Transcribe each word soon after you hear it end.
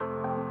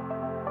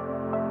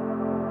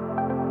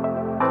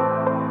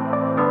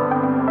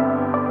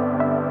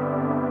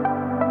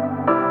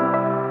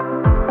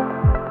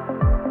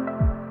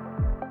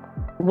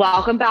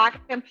Welcome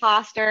back,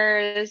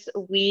 imposters.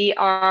 We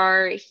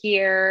are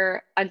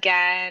here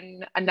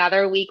again,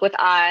 another week with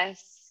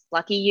us.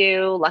 Lucky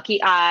you,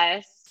 lucky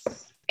us.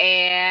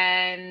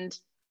 And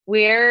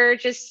we're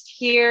just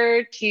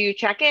here to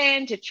check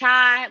in, to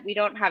chat. We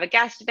don't have a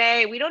guest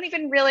today. We don't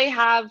even really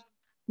have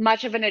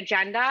much of an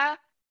agenda.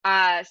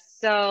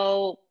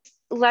 So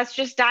let's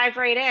just dive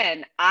right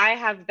in. I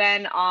have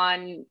been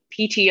on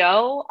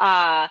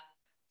PTO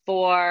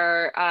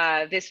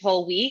for this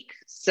whole week.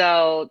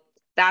 So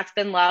that's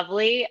been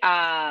lovely.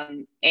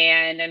 And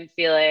I'm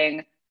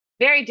feeling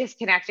very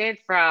disconnected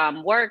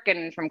from work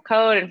and from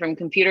code and from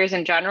computers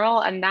in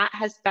general. And that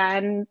has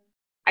been,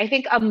 I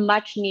think, a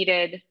much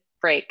needed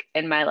break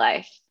in my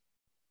life.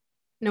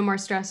 No more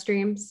stress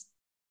dreams.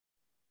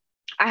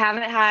 I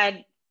haven't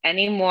had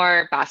any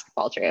more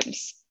basketball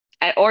dreams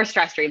or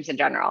stress dreams in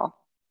general.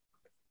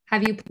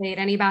 Have you played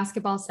any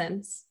basketball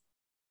since?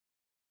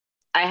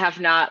 I have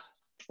not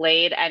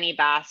played any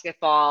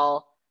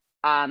basketball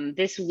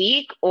this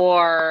week,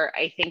 or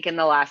I think in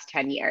the last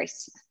 10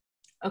 years.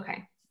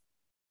 Okay.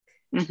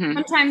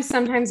 Mm-hmm.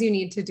 Sometimes you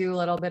need to do a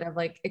little bit of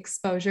like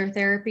exposure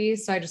therapy.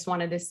 So I just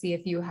wanted to see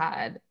if you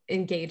had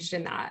engaged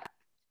in that.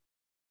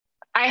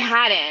 I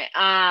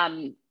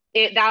hadn't.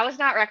 That was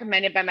not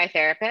recommended by my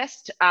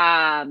therapist.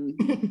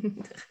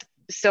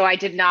 So I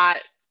did not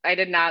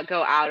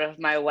go out of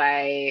my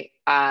way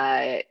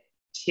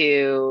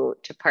to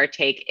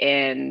partake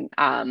in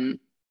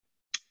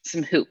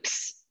some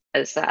hoops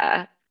as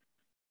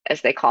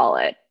they call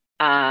it.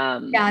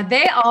 Yeah,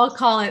 they all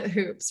call it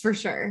hoops for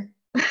sure.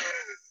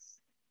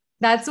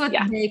 That's what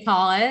they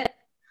call it.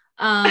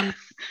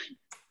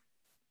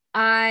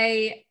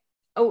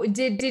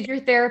 Did your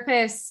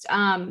therapist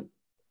come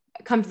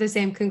to the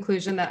same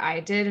conclusion that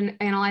I did in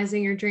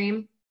analyzing your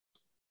dream?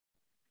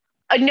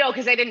 No,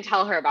 because I didn't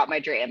tell her about my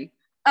dream.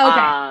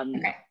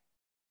 Okay.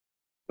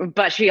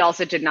 But she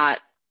also did not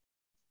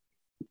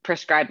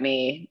prescribe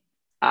me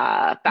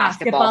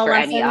basketball for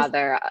lessons. any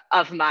other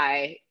of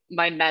my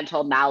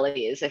mental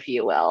maladies, if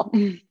you will.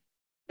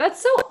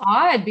 That's so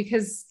odd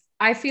because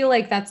I feel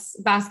like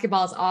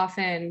basketball is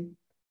often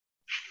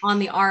on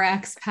the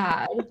RX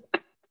pad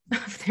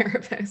of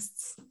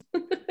therapists.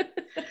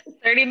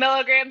 30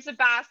 milligrams of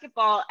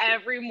basketball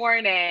every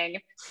morning.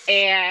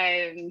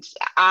 And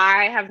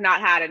I have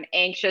not had an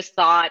anxious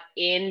thought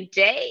in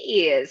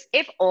days.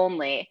 If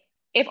only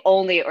it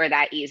were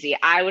that easy.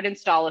 I would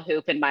install a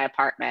hoop in my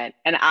apartment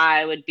and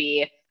I would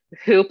be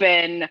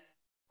hooping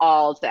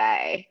all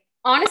day.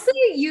 Honestly,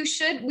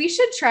 we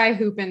should try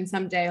hooping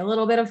someday. A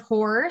little bit of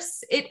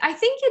horse. I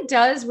think it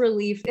does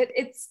relieve it.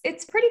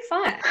 It's pretty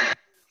fun.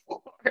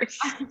 Horse.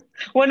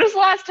 When was the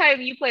last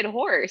time you played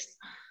horse?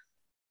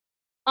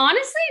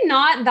 Honestly,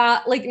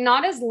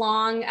 not as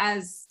long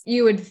as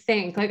you would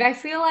think. Like, I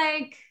feel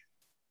like,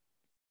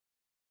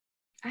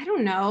 I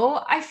don't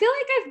know. I feel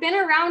like I've been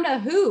around a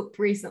hoop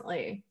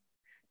recently,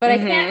 but I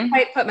can't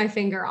quite put my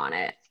finger on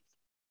it.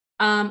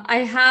 I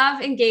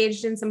have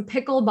engaged in some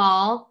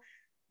pickleball.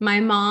 My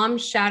mom,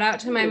 shout out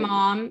to my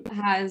mom,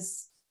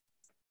 has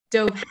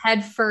dove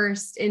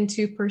headfirst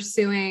into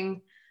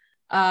pursuing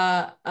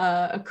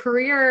a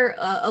career,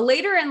 a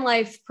later in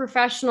life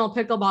professional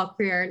pickleball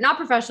career. Not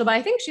professional, but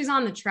I think she's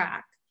on the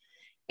track.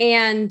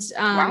 And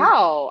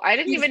wow, I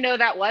didn't even know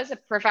that was a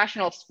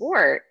professional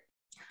sport.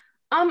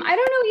 I don't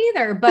know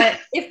either, but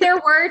if there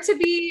were to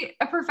be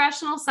a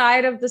professional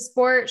side of the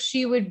sport,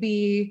 she would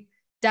be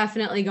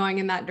definitely going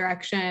in that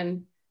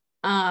direction.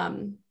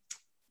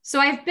 So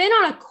I've been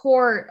on a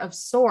court of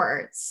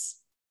sorts,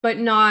 but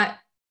not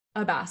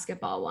a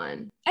basketball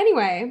one.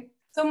 Anyway,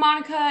 so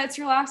Monica, it's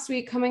your last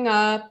week coming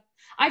up.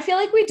 I feel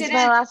like we didn't.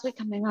 It's my last week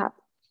coming up.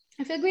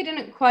 I feel like we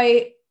didn't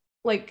quite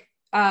like.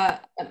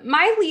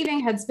 My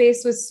leaving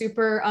Headspace was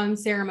super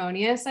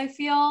unceremonious. I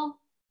feel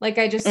like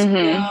I just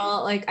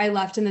feel like I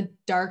left in the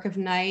dark of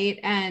night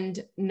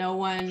and no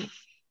one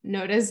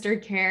noticed or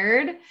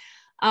cared.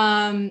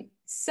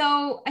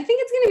 So I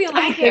think it's going to be a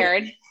little. I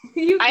cared.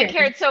 I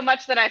cared so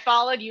much that I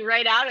followed you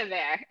right out of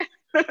there.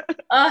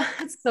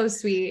 That's so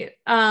sweet.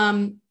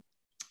 But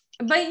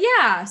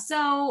yeah,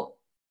 so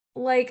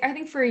like, I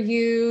think for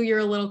you, you're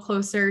a little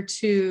closer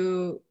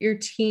to your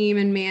team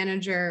and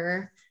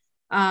manager.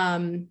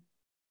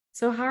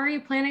 So how are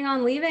you planning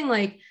on leaving?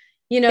 Like,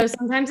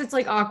 sometimes it's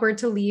like awkward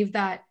to leave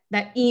that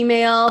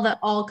email, that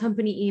all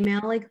company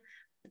email. Like,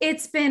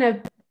 it's been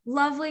a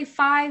lovely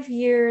 5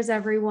 years,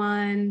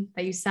 everyone,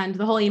 that you send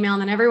the whole email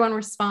and then everyone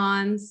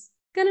responds.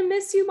 Gonna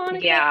miss you,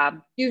 Monica. Yeah.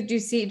 Do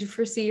you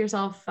foresee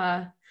yourself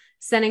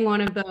sending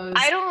one of those?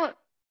 I don't.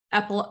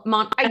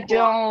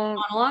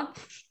 Monologue?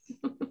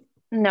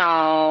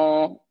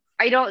 No,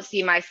 I don't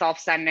see myself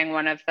sending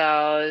one of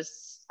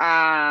those.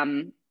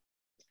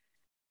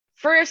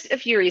 First, a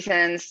few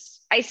reasons.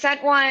 I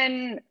sent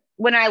one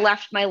when I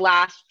left my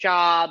last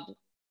job,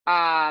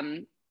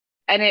 and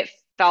it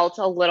felt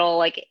a little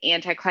like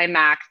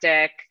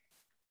anticlimactic,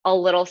 a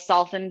little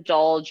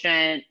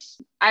self-indulgent.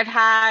 I've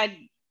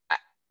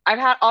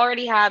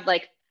already had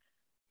like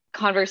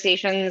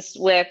conversations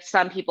with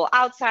some people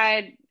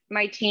outside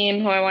my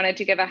team who I wanted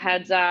to give a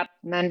heads up,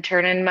 and then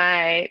turn in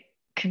my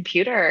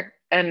computer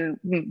and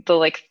the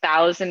like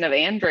thousand of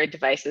Android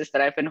devices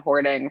that I've been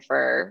hoarding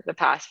for the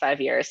past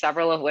 5 years,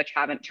 several of which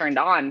haven't turned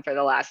on for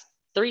the last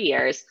 3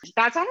 years.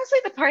 That's honestly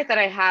the part that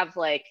I have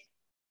like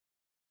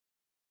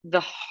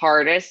the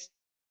hardest.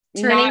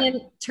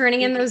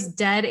 Turning in those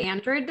dead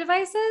Android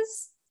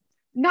devices.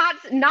 Not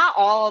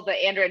all of the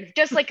Android,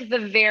 just like the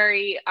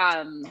very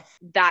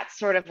that's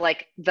sort of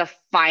like the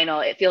final,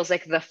 it feels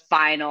like the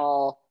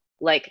final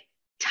like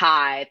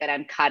tie that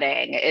I'm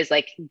cutting is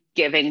like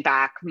giving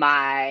back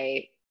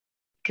my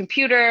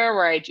computer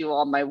where I do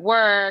all my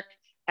work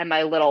and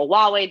my little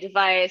Huawei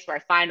device where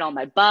I find all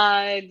my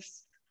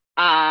bugs.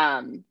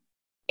 And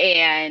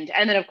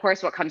then of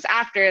course what comes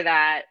after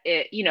that,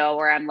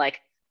 where I'm like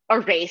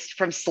erased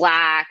from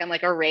Slack and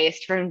like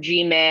erased from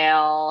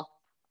Gmail,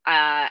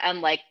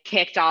 and like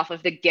kicked off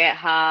of the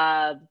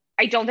GitHub.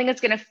 I don't think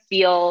it's going to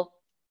feel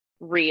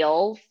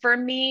real for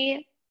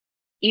me,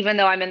 even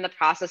though I'm in the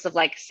process of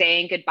like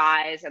saying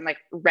goodbyes and like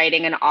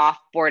writing an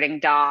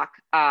offboarding doc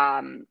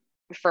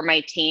for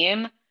my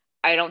team.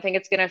 I don't think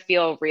it's going to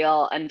feel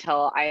real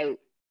until I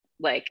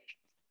like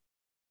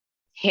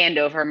hand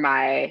over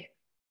my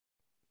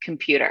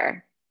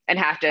computer and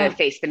have to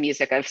face the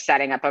music of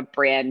setting up a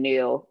brand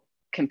new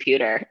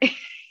computer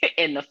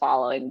in the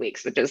following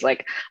weeks, which is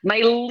like my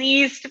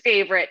least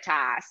favorite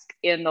task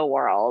in the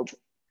world.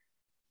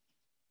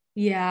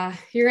 Yeah,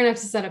 you're going to have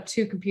to set up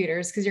 2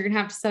 computers because you're going to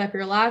have to set up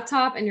your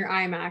laptop and your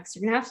iMac. So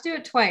you're going to have to do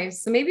it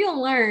twice. So maybe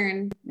you'll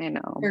learn. I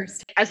know.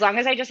 First. As long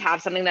as I just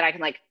have something that I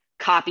can like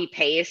copy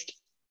paste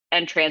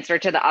and transfer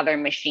to the other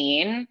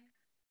machine,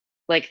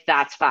 like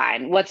that's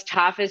fine. What's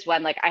tough is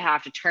when like I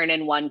have to turn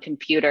in one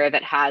computer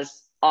that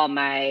has all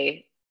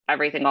my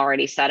everything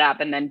already set up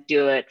and then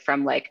do it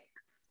from like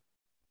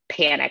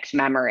panicked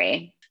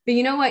memory. But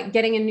you know what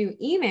getting a new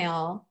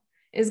email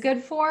is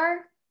good for?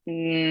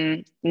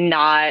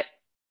 Not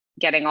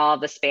getting all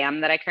of the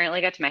spam that I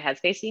currently get to my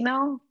Headspace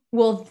email.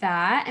 Well,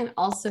 that, and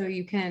also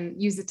you can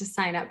use it to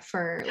sign up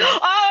for like,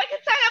 I can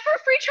sign up for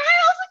free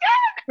trials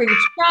again. Free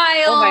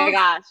trials. Oh my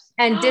gosh.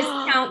 And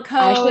discount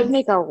codes. I should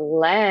make a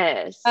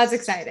list. That's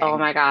exciting. Oh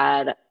my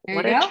God.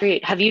 What a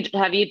treat. Have you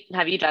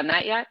done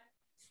that yet?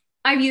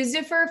 I've used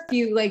it for a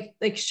few like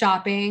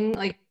shopping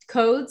like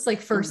codes,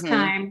 like first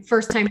time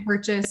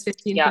purchase,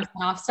 15%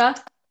 off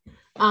stuff.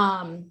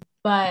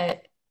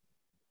 But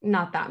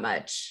not that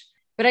much.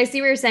 But I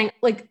see what you're saying.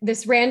 Like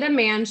this random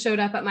man showed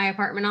up at my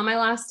apartment on my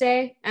last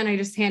day and I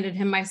just handed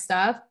him my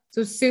stuff.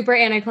 So super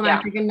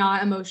anticlimactic and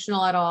not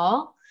emotional at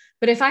all.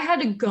 But if I had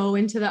to go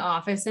into the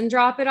office and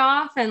drop it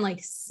off and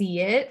like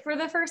see it for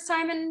the first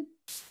time in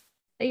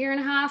a year and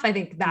a half, I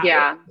think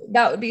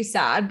that would be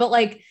sad. But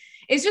like,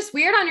 it's just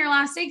weird on your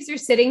last day because you're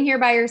sitting here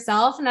by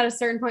yourself. And at a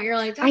certain point, you're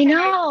like, okay, I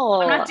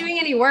know. I'm not doing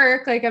any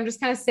work. Like I'm just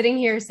kind of sitting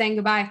here saying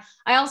goodbye.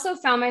 I also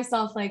found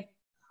myself like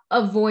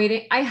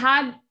avoiding,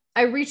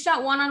 I reached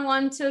out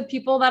one-on-one to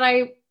people that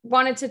I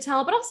wanted to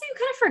tell, but also you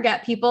kind of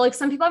forget people. Like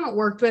some people I haven't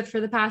worked with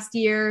for the past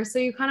year. So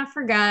you kind of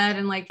forget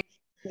and like,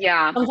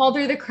 I'll fall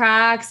through the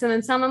cracks. And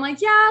then some I'm like,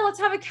 yeah, let's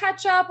have a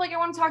catch up. Like I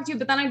want to talk to you,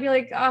 but then I'd be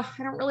like, oh,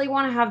 I don't really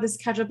want to have this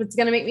catch up. It's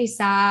going to make me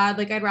sad.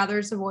 Like I'd rather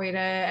just avoid it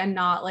and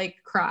not like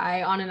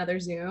cry on another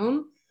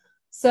Zoom.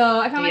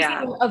 So I found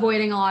myself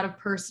avoiding a lot of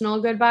personal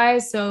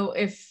goodbyes. So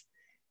if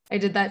I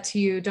did that to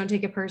you, don't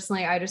take it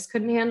personally. I just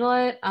couldn't handle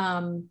it.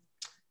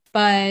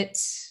 But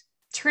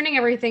turning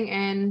everything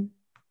in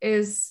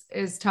is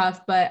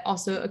tough, but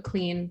also a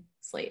clean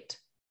slate.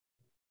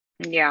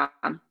 Yeah.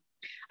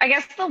 I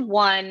guess the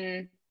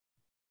one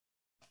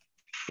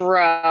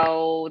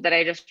pro that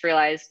I just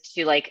realized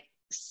to like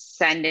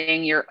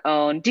sending your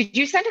own, did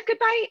you send a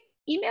goodbye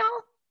email?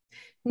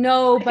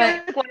 No,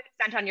 but like one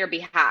sent on your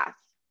behalf.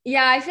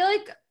 Yeah, I feel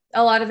like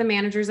a lot of the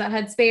managers at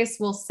Headspace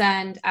will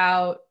send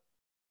out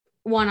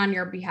one on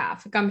your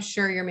behalf. Like I'm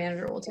sure your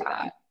manager will do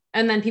that.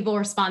 And then people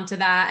respond to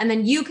that. And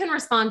then you can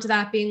respond to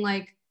that being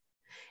like,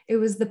 it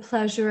was the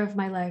pleasure of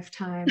my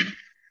lifetime.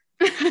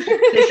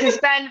 This has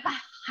been the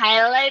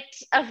highlight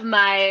of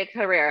my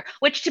career,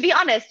 which to be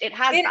honest, it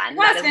has been.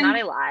 That is not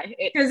a lie.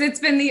 Because it's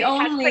been it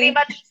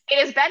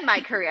has been my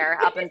career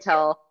up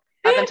until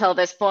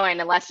this point,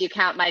 unless you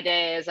count my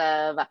days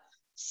of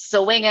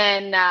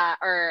swinging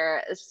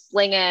or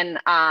slinging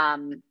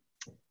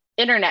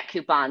internet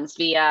coupons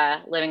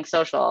via Living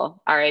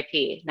Social,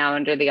 RIP, now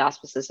under the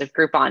auspices of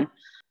Groupon.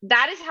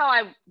 That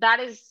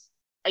is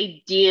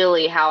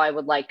ideally how I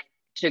would like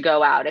to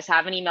go out, is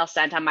have an email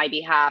sent on my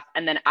behalf.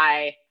 And then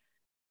I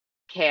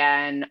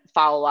can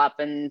follow up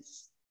and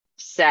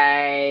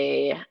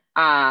say,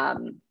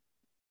 namaste,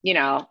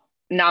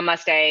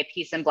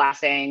 peace and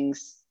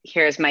blessings.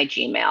 Here's my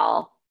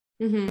Gmail.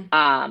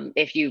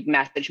 If you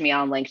message me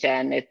on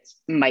LinkedIn, it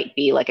might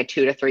be like a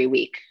 2 to 3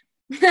 week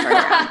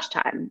turnaround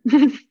time.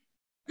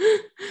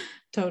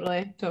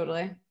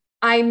 Totally.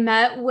 I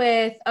met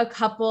with a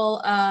couple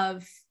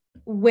of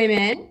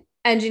women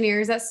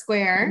engineers at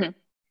Square.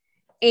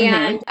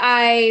 And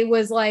I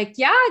was like,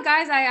 yeah,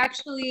 guys, I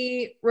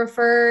actually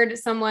referred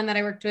someone that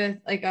I worked with,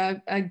 like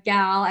a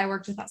gal I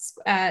worked with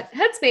at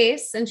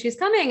Headspace, and she's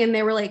coming. And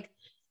they were like,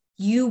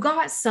 you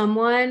got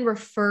someone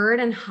referred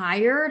and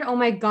hired? Oh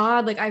my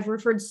God. Like, I've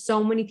referred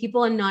so many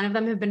people and none of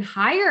them have been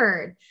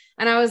hired.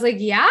 And I was like,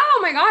 yeah, oh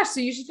my gosh. So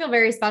you should feel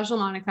very special,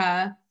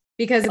 Monica,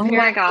 because Oh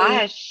my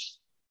gosh.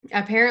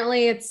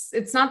 apparently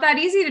it's not that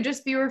easy to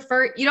just be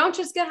referred. You don't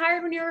just get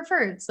hired when you're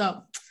referred.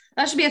 So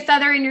that should be a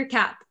feather in your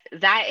cap.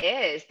 That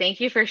is. Thank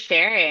you for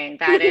sharing.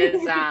 That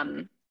is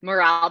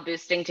morale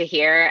boosting to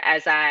hear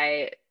as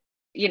I,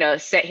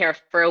 sit here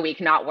for a week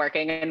not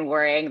working and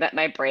worrying that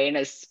my brain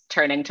is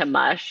turning to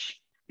mush.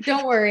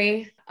 Don't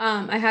worry.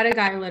 I had a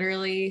guy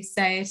literally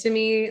say to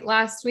me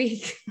last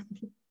week,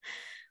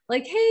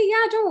 like, hey,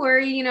 yeah, don't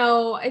worry.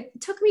 It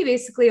took me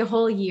basically a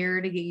whole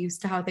year to get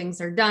used to how things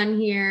are done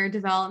here,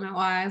 development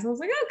wise. I was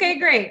like, okay,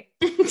 great.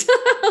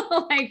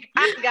 Like,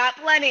 I've got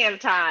plenty of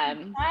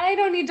time. I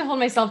don't need to hold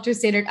myself to a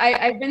standard.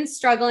 I've been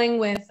struggling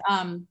with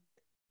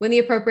when the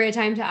appropriate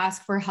time to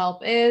ask for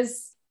help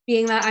is,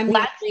 being that I'm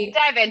Let's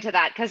dive into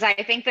that, because I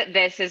think that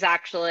this is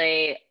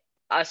actually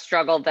a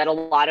struggle that a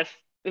lot of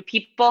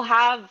people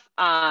have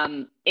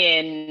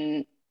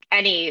in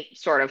any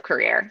sort of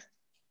career.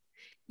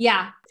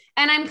 Yeah.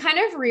 And I'm kind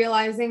of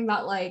realizing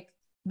that, like,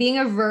 being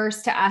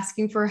averse to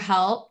asking for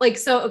help,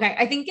 okay,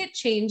 I think it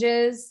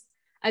changes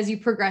as you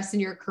progress in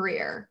your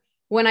career.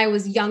 When I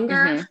was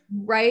younger,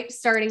 right,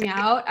 starting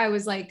out, I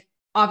was like,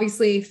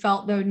 obviously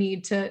felt the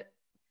need to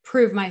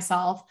prove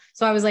myself.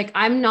 So I was like,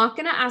 I'm not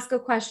going to ask a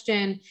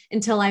question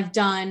until I've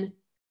done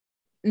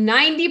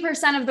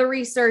 90% of the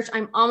research.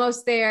 I'm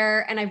almost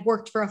there and I've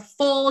worked for a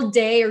full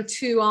day or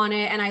two on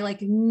it. And I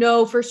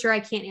know for sure I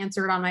can't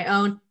answer it on my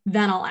own.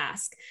 Then I'll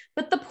ask.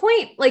 But the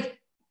point,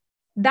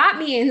 that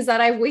means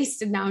that I've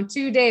wasted now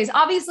 2 days.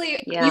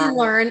 Obviously you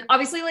learn,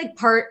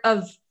 part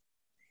of,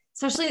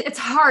 especially it's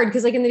hard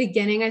because in the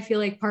beginning, I feel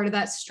like part of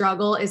that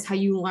struggle is how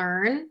you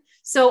learn.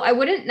 So I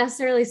wouldn't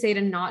necessarily say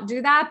to not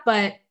do that,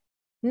 but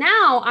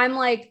now I'm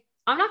like,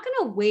 I'm not going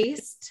to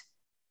waste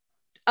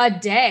a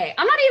day.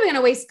 I'm not even going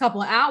to waste a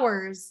couple of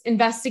hours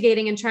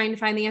investigating and trying to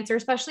find the answer,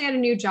 especially at a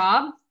new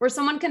job where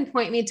someone can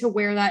point me to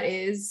where that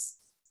is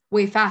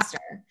way faster.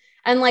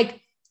 And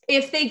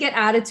if they get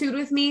attitude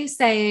with me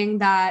saying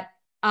that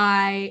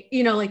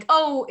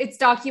oh, it's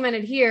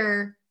documented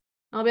here,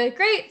 I'll be like,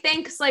 great,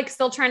 thanks.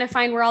 Still trying to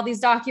find where all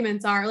these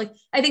documents are.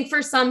 I think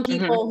for some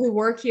people who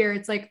work here,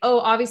 it's like, oh,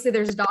 obviously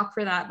there's a doc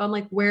for that. But I'm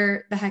like,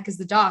 where the heck is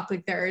the doc?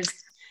 There's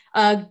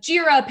a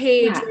Jira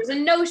page, there's a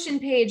Notion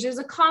page, there's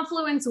a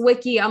Confluence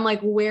wiki. I'm like,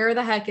 where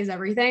the heck is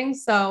everything?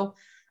 So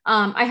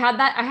I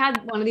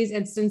had one of these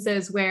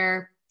instances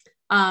where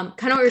kind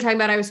of what we were talking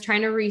about, I was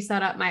trying to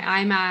reset up my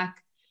iMac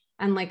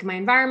and my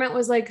environment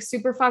was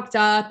super fucked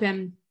up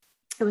and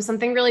it was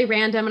something really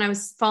random. And I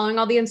was following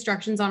all the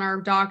instructions on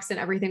our docs and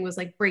everything was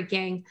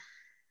breaking.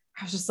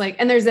 I was just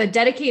and there's a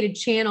dedicated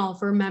channel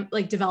for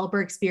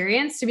developer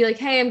experience to be like,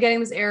 hey, I'm getting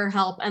this error,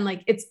 help. And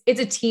it's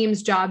a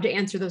team's job to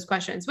answer those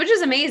questions, which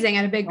is amazing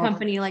at a big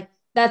company.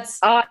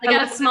 That's at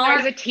a smaller,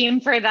 there's a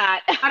team for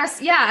that.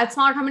 At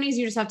smaller companies,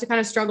 you just have to kind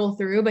of struggle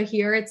through. But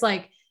here it's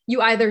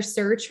you either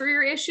search for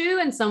your issue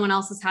and someone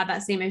else has had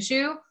that same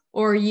issue,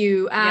 or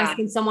you ask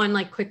and someone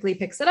quickly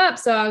picks it up.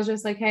 So I was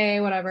just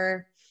hey,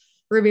 whatever,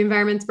 Ruby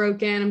environment's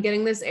broken, I'm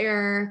getting this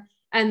error.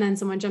 And then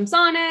someone jumps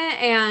on it.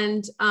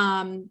 And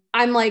I'm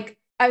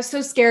I was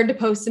so scared to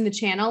post in the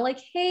channel,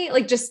 hey,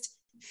 just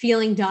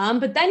feeling dumb.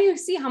 But then you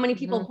see how many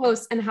people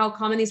post and how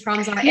common these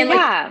problems are.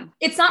 And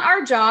it's not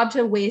our job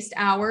to waste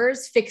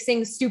hours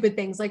fixing stupid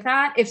things like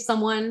that if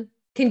someone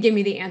can give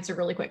me the answer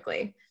really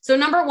quickly. So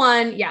number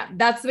one,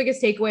 that's the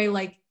biggest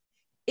takeaway.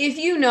 If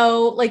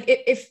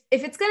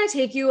if it's going to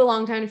take you a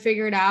long time to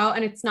figure it out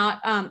and it's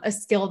not a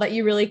skill that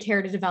you really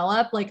care to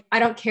develop, I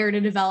don't care to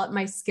develop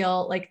my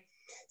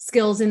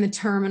skills in the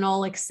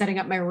terminal, setting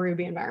up my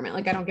Ruby environment.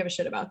 I don't give a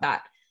shit about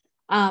that.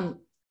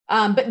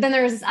 But then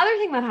there was this other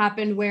thing that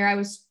happened where I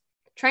was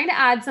trying to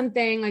add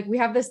something. We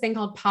have this thing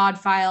called pod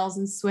files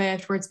in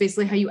Swift, where it's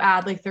basically how you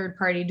add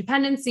third-party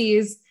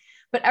dependencies,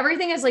 but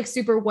everything is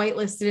super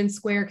whitelisted in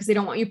Square because they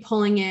don't want you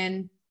pulling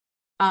in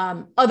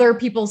other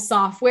people's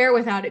software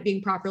without it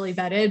being properly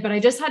vetted. But I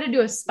just had to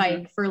do a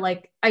spike for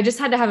I just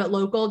had to have it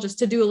local just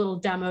to do a little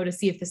demo to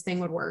see if this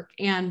thing would work.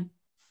 And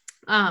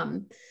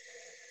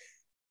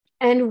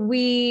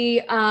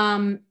we,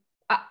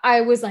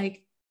 I was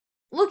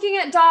looking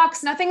at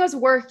docs, nothing was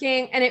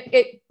working. And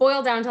it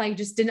boiled down to I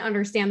just didn't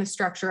understand the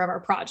structure of our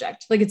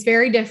project. It's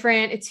very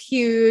different. It's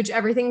huge.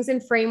 Everything's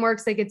in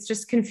frameworks. It's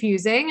just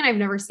confusing. And I've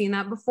never seen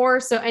that before.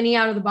 So any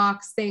out of the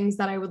box things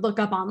that I would look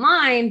up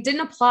online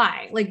didn't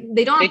apply.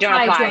 They don't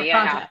apply to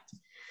our project.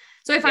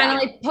 So I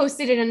finally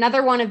posted in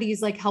another one of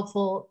these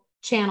helpful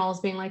channels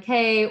being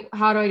hey,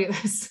 how do I do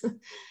this?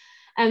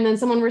 And then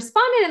someone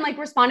responded and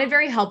responded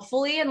very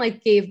helpfully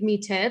and gave me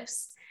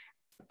tips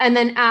and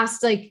then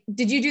asked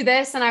did you do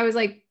this? And I was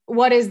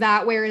what is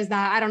that? Where is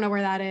that? I don't know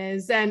where that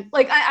is. And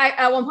I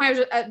at one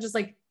point I was just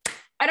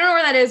I don't know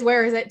where that is.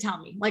 Where is it? Tell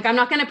me. Like, I'm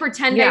not going to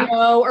pretend I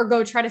know or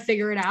go try to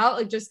figure it out.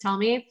 Like, just tell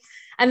me.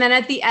 And then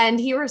at the end,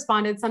 he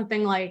responded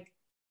something like,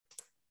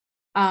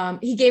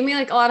 he gave me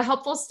like a lot of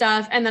helpful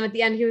stuff. And then at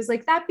the end, he was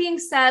like, that being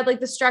said, like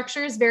the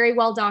structure is very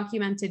well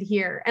documented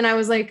here. And I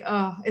was like,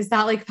 oh, is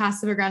that like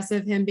passive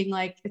aggressive? Him being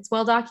like, it's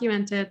well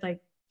documented. Like,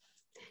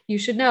 you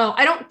should know.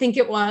 I don't think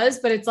it was,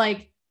 but it's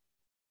like,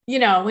 you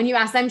know, when you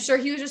asked, I'm sure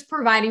he was just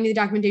providing me the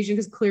documentation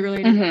because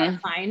clearly I didn't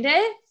find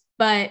it,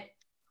 but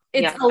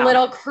it's a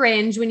little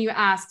cringe when you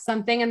ask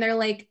something and they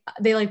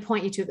like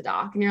point you to the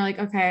doc and you're like,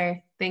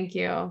 okay, thank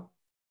you.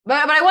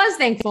 But I was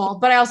thankful,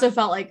 but I also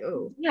felt like,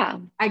 oh, yeah,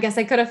 I guess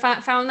I could have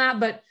found that,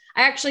 but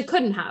I actually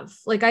couldn't have.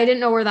 Like, I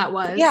didn't know where that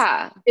was.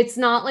 Yeah. It's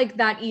not like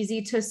that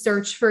easy to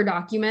search for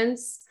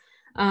documents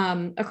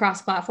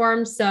across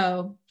platforms.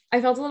 So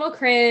I felt a little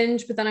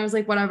cringe, but then I was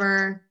like,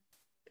 whatever,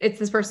 it's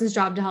this person's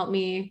job to help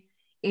me.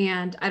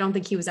 And I don't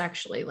think he was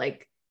actually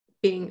like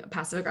being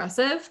passive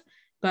aggressive,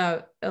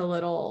 but I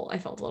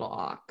felt a little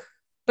awk,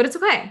 but it's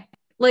okay.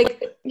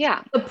 Like,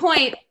 yeah, the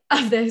point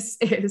of this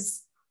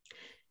is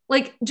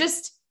like,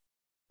 just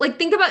like,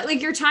 think about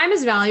like your time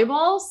is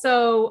valuable.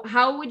 So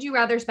how would you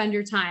rather spend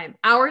your time?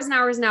 Hours and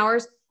hours and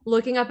hours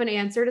looking up an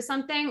answer to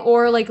something,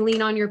 or like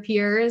lean on your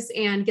peers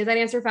and get that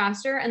answer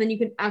faster. And then you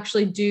can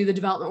actually do the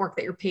development work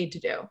that you're paid to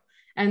do.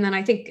 And then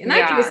I think in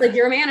that case, like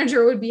your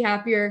manager would be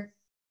happier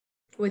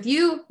with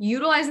you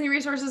utilizing the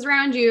resources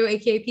around you,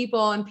 aka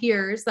people and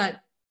peers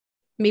that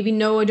maybe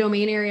know a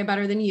domain area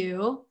better than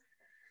you.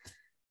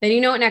 Then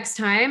you know it next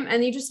time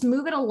and you just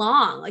move it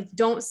along. Like,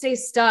 don't stay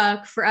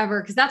stuck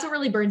forever, because that's what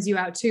really burns you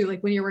out too.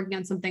 Like when you're working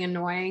on something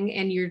annoying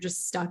and you're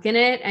just stuck in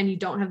it and you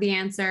don't have the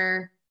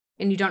answer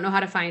and you don't know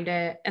how to find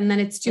it. And then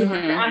it's too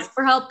hard to ask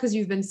for help because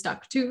you've been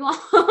stuck too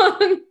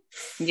long.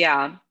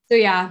 Yeah. So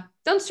yeah,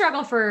 don't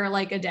struggle for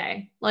like a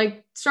day.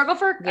 Like, struggle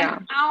for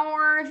an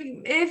hour.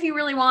 If you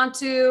really want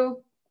to,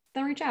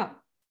 then reach out.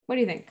 What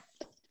do you think?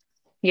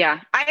 Yeah,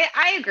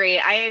 I agree.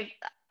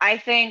 I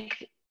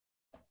think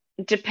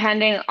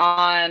depending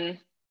on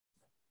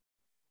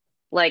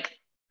like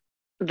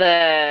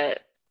the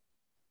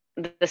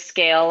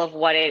scale of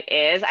what it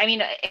is. I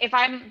mean,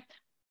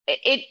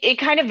 it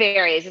kind of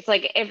varies. It's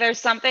like if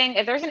there's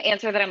an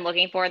answer that I'm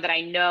looking for that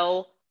I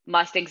know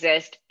must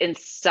exist in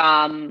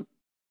some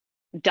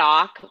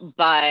doc,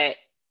 but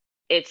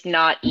it's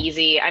not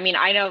easy. I mean,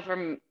 I know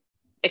from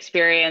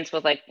experience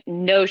with like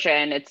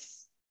Notion,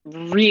 it's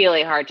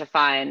really hard to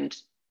find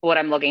what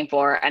I'm looking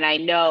for. And I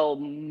know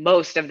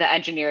most of the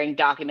engineering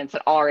documents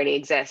that already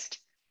exist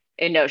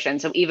in Notion.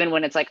 So even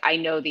when it's like, I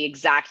know the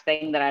exact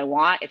thing that I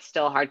want, it's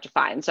still hard to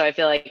find. So I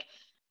feel like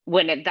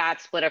when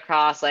that's split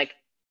across like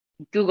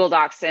Google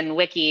Docs and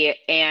Wiki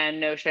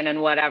and Notion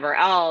and whatever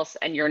else,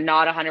 and you're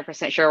not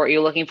 100% sure what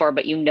you're looking for,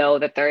 but you know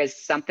that there is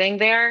something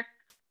there,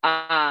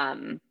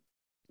 I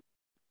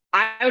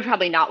would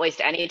probably not waste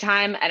any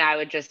time. And I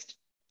would just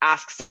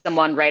ask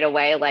someone right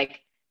away, like,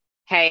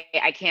 hey,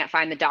 I can't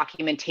find the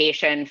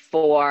documentation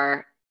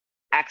for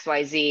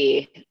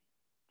XYZ.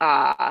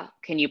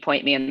 Can you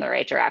point me in the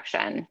right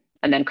direction?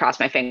 And then cross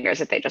my fingers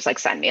if they just like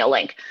send me a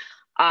link.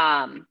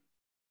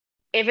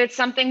 If it's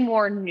something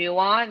more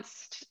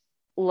nuanced,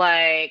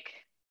 like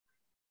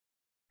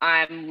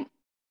I'm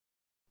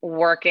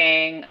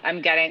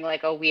getting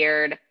like a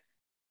weird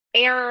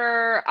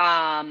error,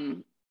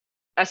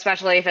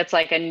 especially if it's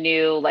like a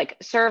new like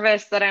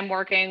service that I'm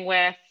working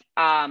with,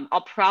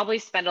 I'll probably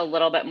spend a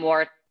little bit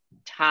more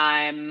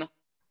time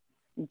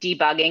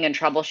debugging and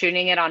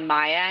troubleshooting it on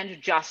my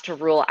end just to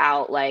rule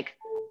out like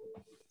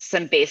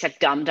some basic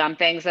dumb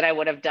things that I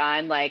would have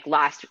done. Like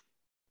last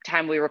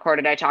time we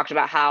recorded, I talked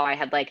about how I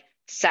had like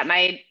set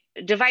my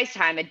device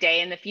time a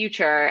day in the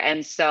future.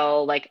 And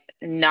so like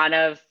none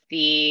of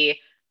the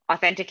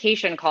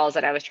authentication calls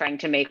that I was trying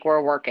to make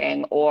were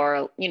working,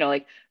 or, you know,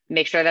 like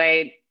make sure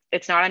that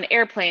it's not on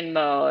airplane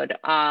mode,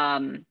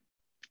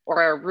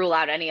 or rule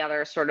out any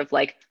other sort of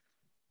like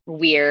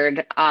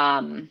weird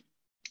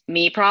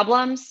me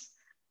problems.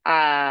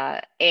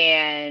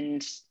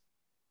 And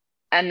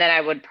then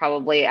I would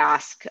probably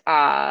ask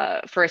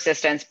for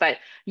assistance. But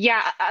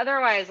yeah,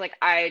 otherwise, like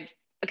I've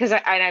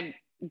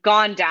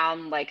gone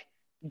down like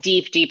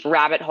deep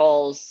rabbit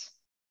holes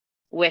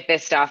with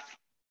this stuff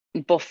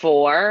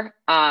before.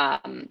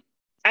 And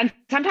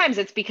sometimes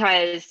it's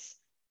because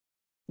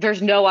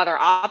there's no other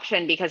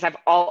option, because I've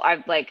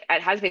like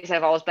at Headspace,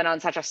 I've always been on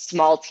such a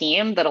small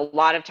team that a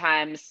lot of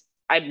times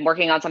I'm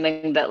working on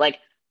something that like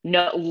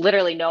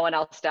literally no one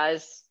else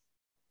does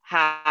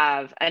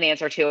have an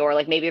answer to, or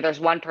like maybe there's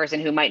one person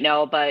who might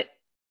know, but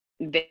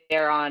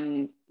they're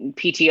on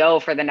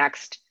PTO for the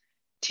next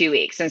 2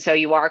 weeks. And so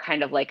you are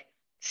kind of like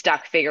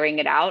stuck figuring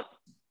it out.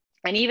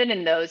 And even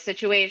in those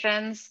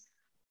situations,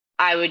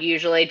 I would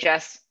usually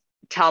just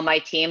tell my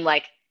team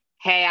like,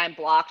 hey, I'm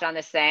blocked on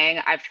this thing.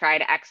 I've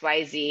tried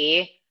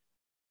XYZ.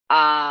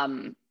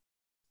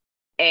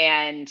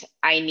 And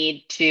I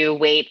need to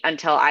wait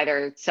until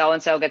either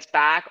so-and-so gets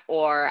back,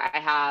 or I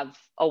have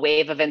a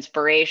wave of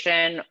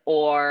inspiration,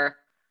 or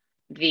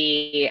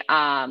the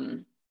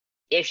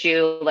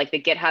issue, like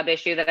the GitHub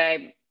issue that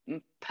I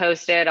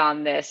posted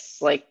on this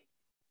like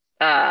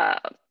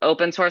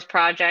open source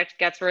project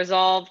gets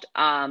resolved.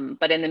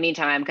 But in the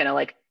meantime, I'm gonna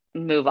like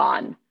move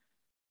on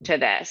to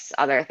this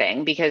other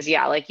thing because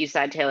yeah, like you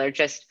said, Taylor,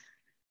 just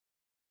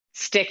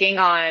sticking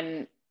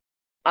on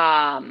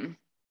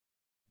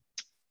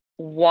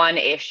one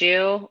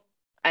issue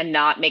and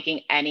not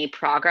making any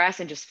progress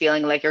and just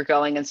feeling like you're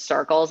going in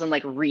circles and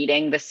like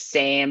reading the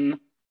same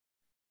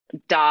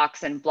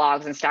docs and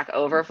blogs and Stack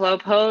Overflow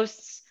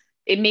posts,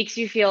 it makes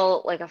you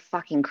feel like a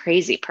fucking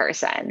crazy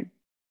person.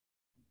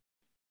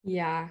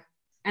 Yeah.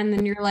 And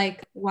then you're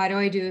like, why do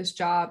I do this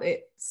job?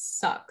 It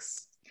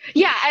sucks.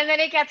 Yeah. And then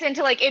it gets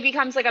into like, it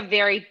becomes like a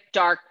very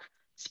dark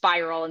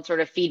spiral and sort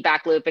of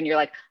feedback loop. And you're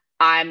like,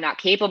 I'm not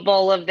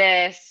capable of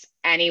this.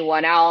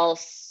 Anyone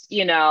else,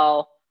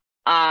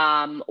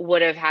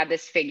 would have had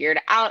this figured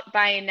out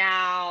by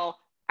now.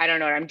 I don't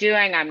know what I'm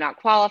doing. I'm not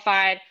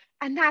qualified.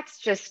 And that's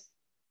just,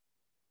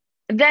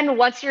 then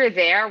once you're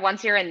there,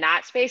 once you're in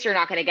that space, you're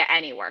not going to get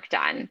any work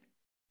done.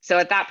 So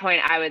at that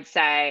point, I would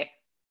say,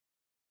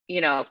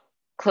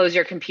 close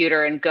your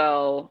computer and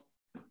go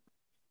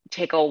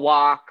take a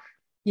walk.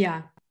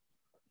 Yeah.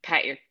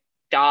 Pet your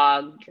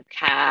dog, your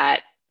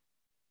cat,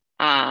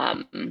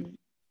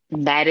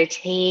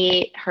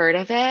 meditate, heard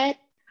of it?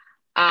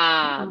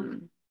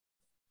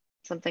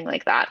 Something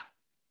like that.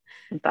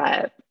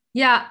 But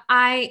yeah,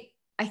 I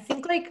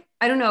think like,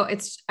 I don't know.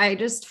 I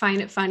just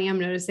find it funny. I'm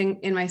noticing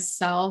in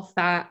myself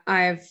that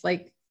I've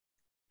like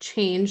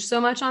changed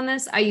so much on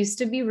this. I used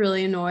to be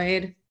really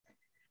annoyed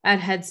at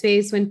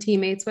Headspace when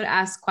teammates would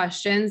ask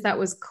questions that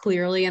was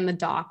clearly in the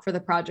doc for the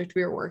project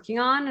we were working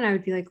on. And I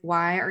would be like,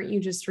 why aren't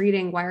you just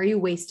reading? Why are you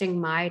wasting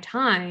my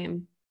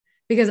time?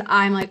 Because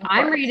I'm like,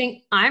 I'm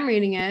reading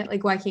it.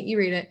 Like, why can't you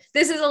read it?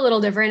 This is a little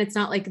different. It's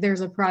not like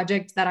there's a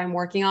project that I'm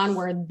working on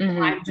where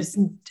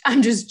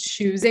I'm just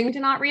choosing to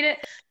not read it.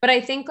 But I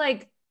think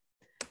like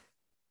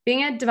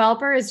being a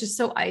developer is just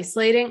so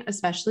isolating,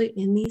 especially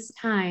in these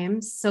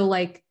times. So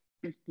like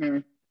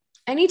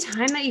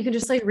anytime that you can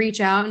just like reach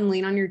out and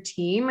lean on your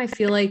team, I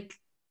feel like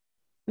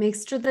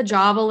makes the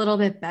job a little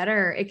bit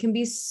better. It can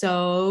be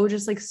so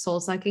just like soul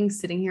sucking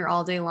sitting here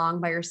all day long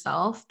by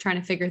yourself, trying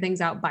to figure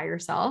things out by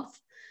yourself.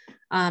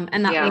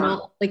 And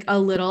that a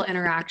little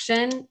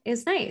interaction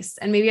is nice.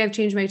 And maybe I've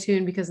changed my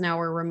tune because now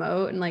we're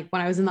remote. And like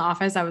when I was in the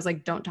office, I was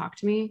like, don't talk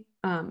to me.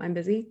 I'm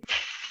busy.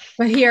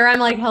 But here I'm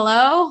like,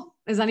 hello,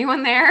 is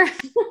anyone there?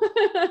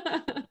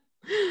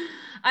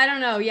 I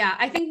don't know. Yeah.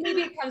 I think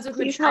maybe it comes with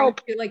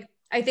maturity. Like,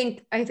 I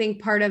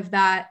think part of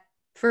that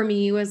for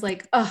me was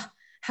like, oh,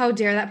 how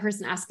dare that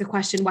person ask a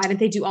question? Why didn't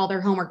they do all their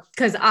homework?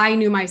 Because I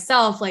knew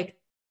myself, like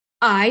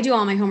I do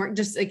all my homework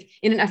just like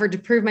in an effort to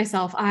prove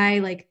myself. I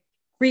like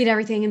read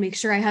everything and make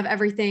sure I have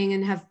everything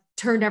and have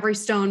turned every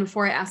stone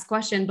before I ask a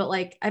question. But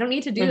like, I don't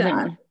need to do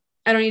that.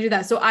 I don't need to do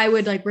that. So I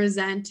would like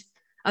resent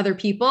other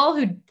people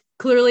who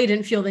clearly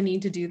didn't feel the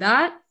need to do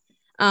that.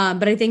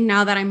 But I think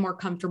now that I'm more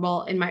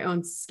comfortable in my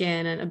own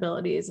skin and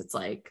abilities, it's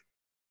like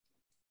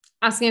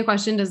asking a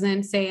question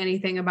doesn't say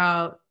anything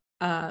about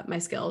my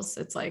skills.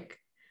 It's like,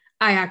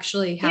 I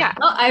actually have,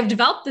 I've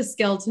developed the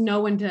skill to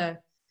know when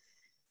to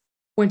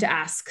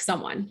ask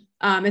someone.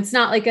 It's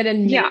not like an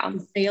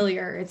innate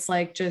failure. It's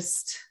like,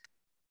 just,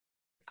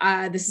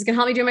 this is going to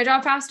help me do my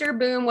job faster.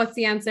 Boom. What's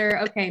the answer?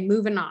 Okay.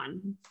 Moving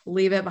on,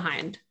 leave it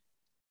behind.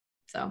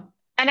 So,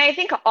 and I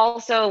think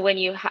also when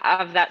you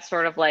have that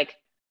sort of like,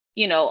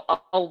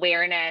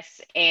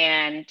 awareness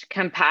and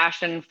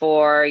compassion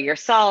for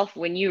yourself,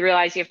 when you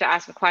realize you have to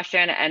ask a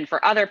question and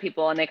for other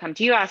people, and they come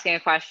to you asking a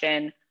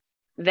question,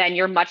 then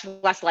you're much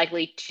less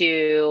likely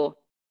to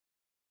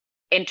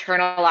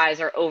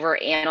internalize or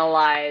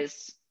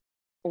overanalyze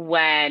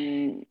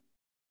when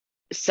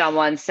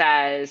someone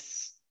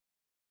says,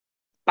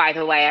 by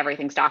the way,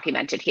 everything's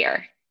documented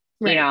here,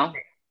 right.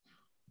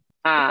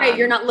 Right.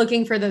 You're not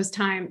looking for those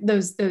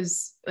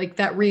like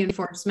that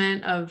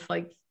reinforcement of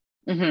like,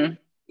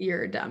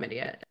 you're a dumb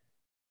idiot.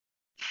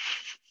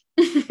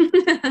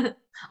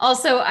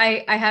 Also,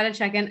 I had a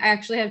check-in. I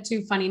actually have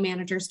 2 funny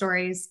manager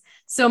stories.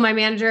 So my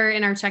manager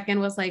in our check-in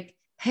was like,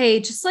 hey,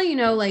 just so you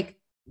know, like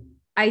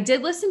I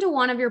did listen to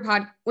one of your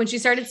when she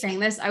started saying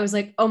this, I was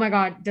like, oh my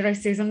God, did I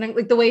say something?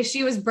 Like the way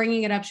she was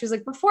bringing it up, she was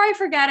like, before I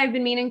forget, I've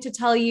been meaning to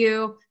tell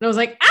you. And I was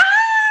like,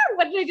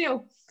 what did I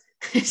do?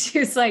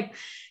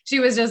 She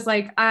was just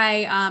like,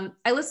 I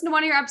listened to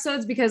one of your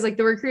episodes because like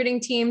the recruiting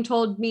team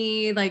told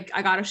me like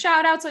I got a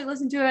shout out. So I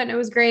listened to it and it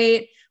was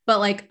great, but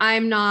like,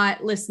 I'm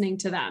not listening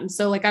to them.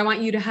 So like, I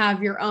want you to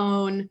have your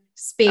own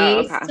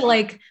space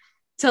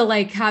to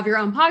have your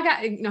own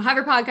podcast, have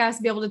your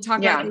podcast, be able to talk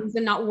about things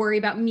and not worry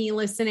about me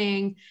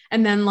listening.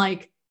 And then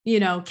like,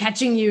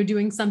 catching you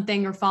doing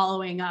something or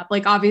following up,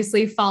 like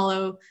obviously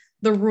follow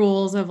the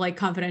rules of like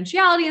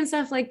confidentiality and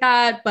stuff like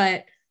that.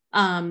 But,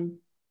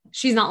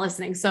 she's not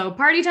listening. So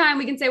party time,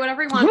 we can say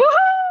whatever we want.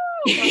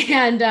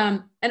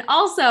 And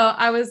also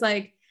I was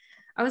like,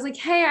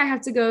 hey, I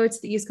have to go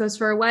to the East Coast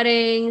for a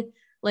wedding,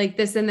 like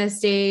this and this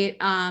date.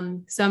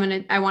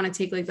 So I want to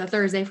take like the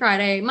Thursday,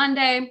 Friday,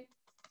 Monday,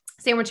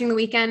 sandwiching the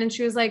weekend. And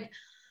she was like,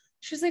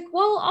 she's like,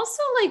 well,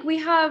 also like we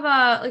have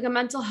like a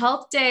mental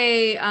health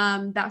day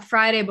that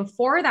Friday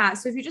before that.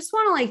 So if you just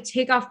want to like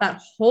take off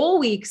that whole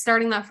week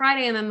starting that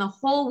Friday and then the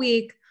whole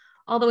week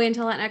all the way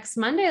until that next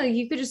Monday, like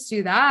you could just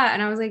do that.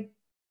 And I was like,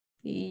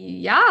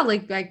 yeah,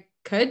 like I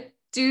could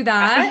do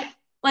that.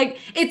 Like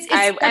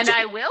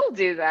I will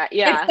do that.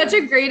 Yeah. It's such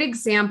a great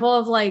example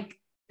of like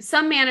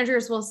some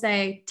managers will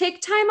say,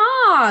 take time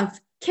off,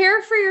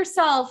 care for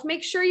yourself,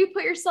 make sure you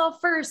put yourself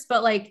first,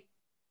 but like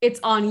it's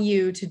on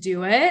you to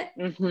do it.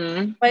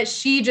 Mm-hmm. But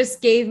she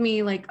just gave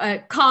me like a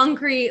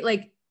concrete,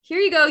 like, here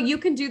you go, you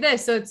can do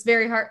this. So it's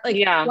very hard. Like,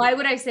 why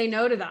would I say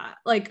no to that?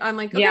 Like, I'm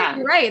like, okay,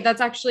 you're right.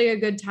 That's actually a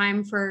good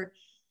time for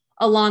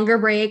a longer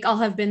break. I'll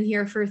have been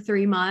here for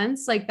 3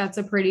 months. Like that's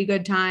a pretty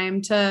good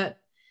time to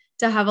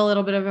have a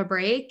little bit of a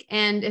break.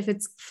 And if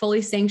it's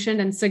fully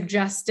sanctioned and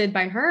suggested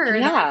by her,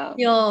 then I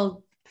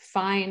feel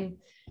fine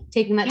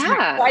taking that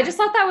time. So I just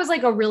thought that was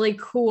like a really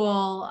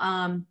cool,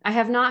 I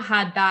have not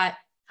had that.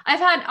 I've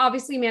had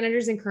obviously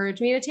managers encourage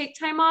me to take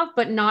time off,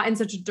 but not in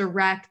such a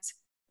direct,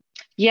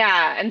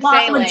 and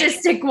say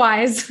logistic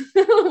wise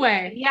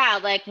way. Yeah.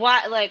 Like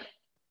what, like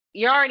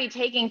you're already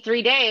taking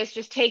 3 days,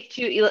 just take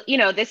 2, you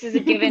know, this is a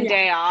given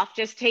day off,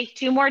 just take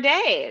 2 more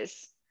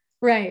days.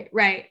 Right.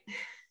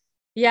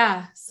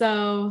 Yeah.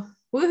 So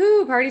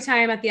woohoo, party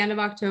time at the end of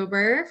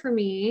October for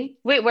me.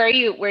 Wait, where are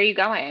you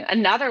going?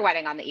 Another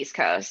wedding on the East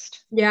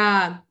Coast.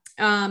 Yeah.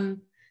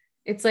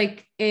 It's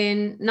like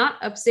in not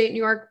upstate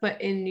New York,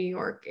 but in New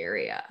York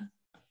area.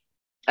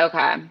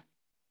 Okay.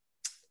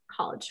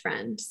 College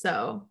friend.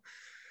 So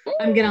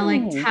I'm going to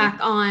like tack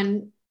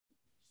on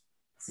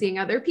seeing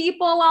other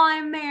people while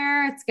I'm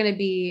there. It's going to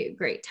be a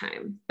great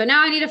time, but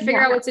now I need to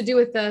figure out what to do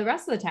with the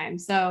rest of the time.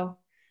 So,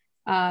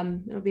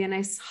 it'll be a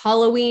nice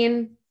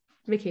Halloween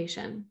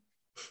vacation.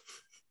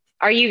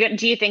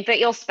 Do you think that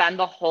you'll spend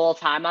the whole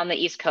time on the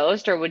East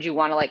Coast, or would you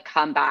want to like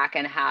come back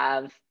and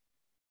have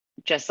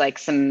just like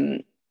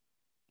some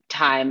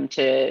time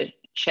to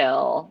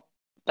chill,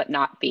 but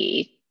not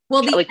be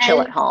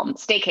chill at home,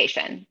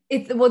 staycation?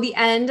 The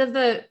end of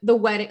the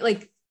wedding,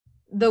 like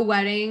the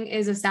wedding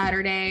is a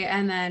Saturday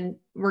and then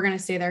we're going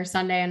to stay there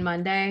Sunday and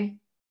Monday.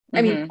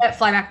 I mean,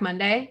 fly back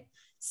Monday.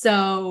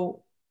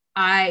 So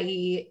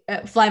I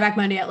fly back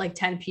Monday at like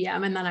 10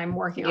 p.m. and then I'm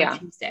working on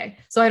Tuesday.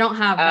 So I don't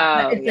have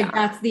that. It's like,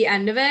 that's the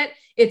end of it.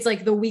 It's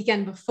like the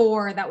weekend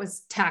before that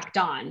was tacked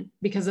on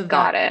because of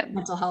that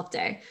mental health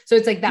day. So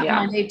it's like that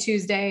Monday,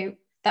 Tuesday,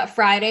 that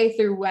Friday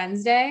through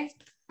Wednesday.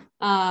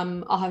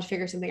 I'll have to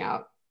figure something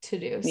out to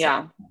do.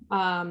 So,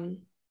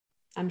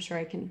 I'm sure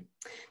I can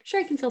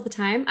fill the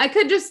time. I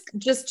could just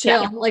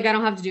chill. Like I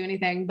don't have to do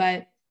anything,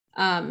 but,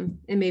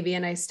 it may be a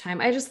nice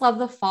time. I just love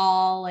the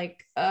fall.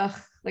 Like I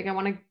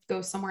want to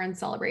go somewhere and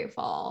celebrate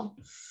fall.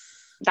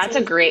 That's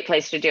a great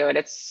place to do it.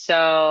 It's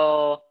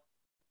so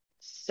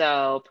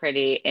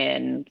pretty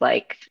in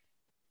like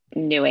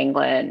New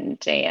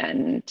England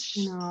and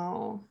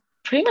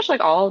pretty much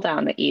like all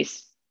down the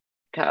East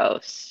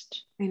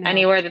Coast.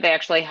 Anywhere that they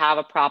actually have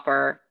a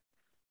proper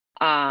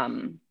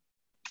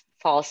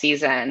fall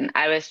season.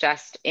 I was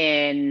just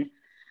in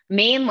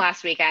Maine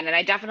last weekend, and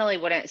I definitely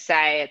wouldn't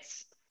say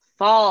it's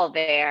fall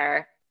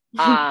there,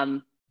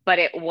 but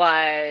it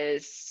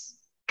was,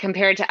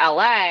 compared to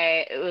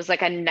LA, it was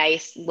like a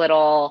nice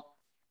little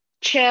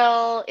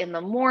chill in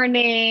the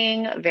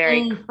morning,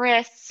 very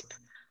crisp.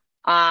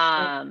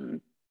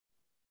 And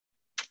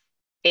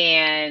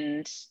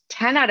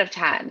 10 out of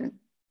 10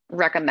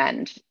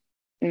 recommend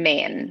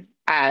Maine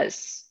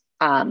as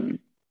a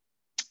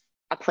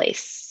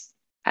place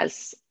to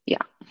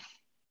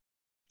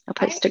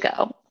go.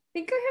 I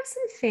think I have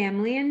some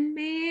family in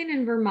Maine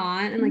and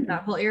Vermont and like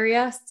that whole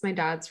area. Since my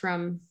dad's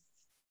from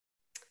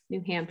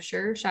New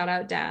Hampshire. Shout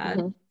out,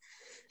 Dad.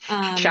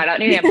 Shout out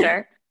New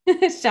Hampshire.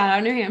 Shout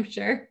out New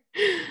Hampshire.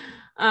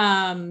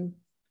 But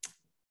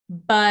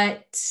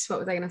what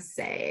was I gonna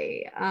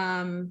say?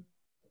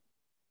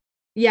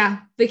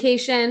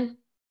 Vacation,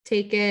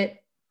 take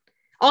it.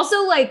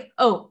 Also,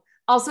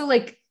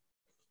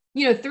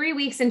 3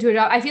 weeks into a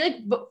job, I feel like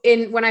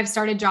when I've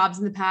started jobs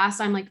in the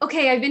past, I'm like,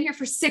 okay, I've been here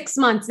for 6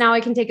 months. Now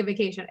I can take a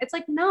vacation. It's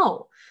like,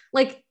 no,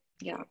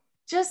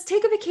 just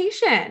take a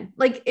vacation.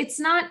 Like, it's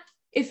not,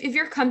 if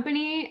your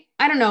company,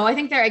 I don't know,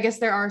 I guess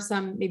there are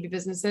some maybe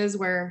businesses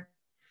where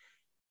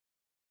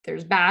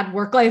there's bad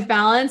work-life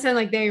balance and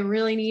like they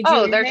really need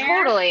you. There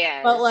totally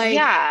is. But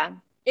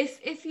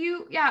if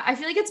you, I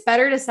feel like it's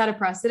better to set a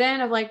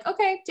precedent of like,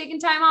 okay, taking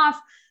time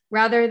off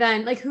rather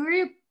than like, who are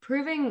you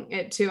proving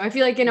it to? I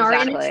feel like in our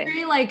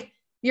industry, like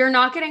you're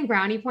not getting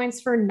brownie points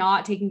for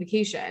not taking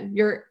vacation.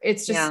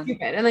 It's just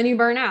stupid. And then you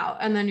burn out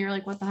and then you're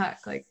like, what the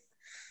heck? Like,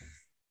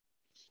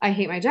 I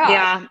hate my job.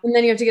 Yeah. And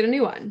then you have to get a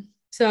new one.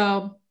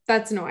 So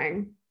that's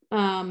annoying.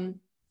 But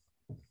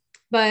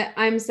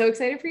I'm so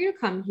excited for you to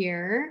come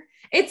here.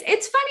 It's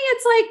funny.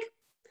 It's like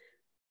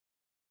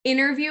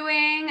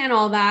interviewing and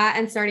all that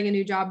and starting a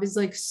new job is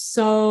like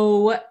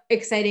so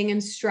exciting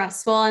and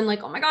stressful and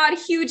like, oh my God,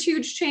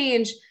 huge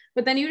change.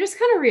 But then you just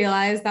kind of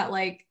realize that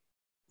like,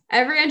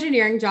 Every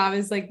engineering job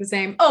is like the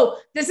same. Oh,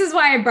 this is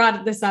why I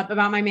brought this up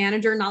about my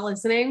manager not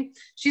listening.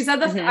 She said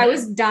that I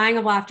was dying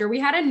of laughter. We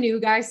had a new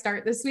guy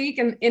start this week,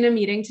 and in a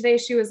meeting today,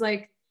 she was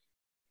like,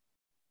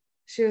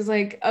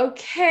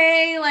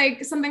 okay,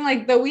 like something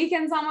like the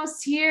weekend's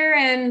almost here,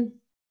 and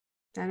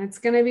then it's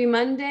going to be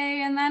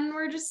Monday, and then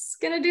we're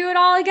just going to do it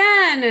all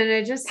again. And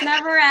it just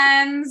never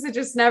ends. It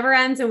just never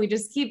ends. And we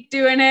just keep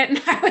doing it. And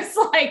I was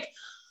like,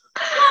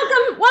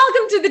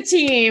 welcome to the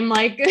team,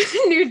 like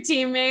new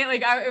teammate.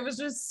 Like it was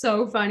just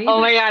so funny.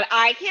 Oh my God.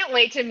 I can't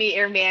wait to meet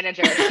your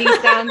manager. She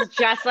sounds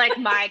just like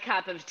my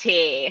cup of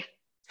tea.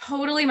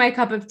 Totally my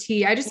cup of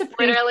tea. I just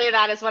appreciate literally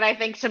that is what I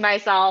think to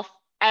myself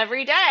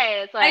every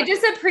day. It's like, I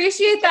just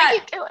appreciate that.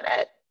 Keep doing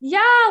it.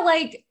 Yeah.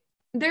 Like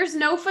there's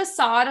no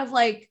facade of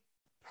like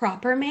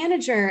proper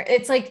manager.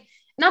 It's like,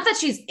 not that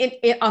she's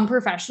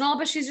unprofessional,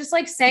 but she's just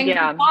like saying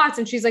her thoughts,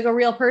 and she's like a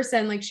real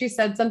person. Like she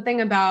said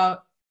something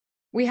about,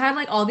 we had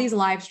like all these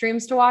live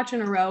streams to watch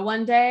in a row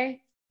one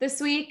day this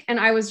week. And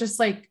I was just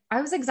like,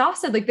 I was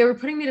exhausted. Like they were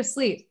putting me to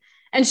sleep.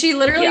 And she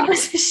literally,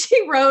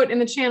 she wrote in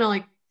the channel,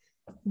 like,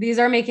 these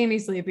are making me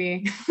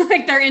sleepy.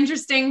 Like they're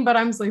interesting, but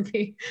I'm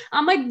sleepy.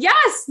 I'm like,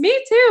 yes, me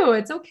too.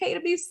 It's okay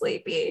to be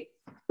sleepy.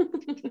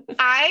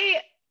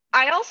 I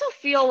also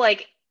feel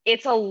like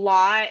it's a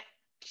lot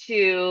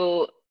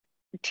to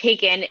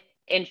take in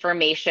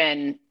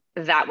information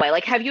that way.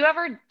 Like, have you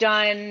ever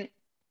done,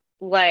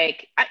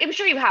 like, I'm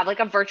sure you have, like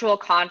a virtual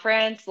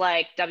conference,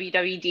 like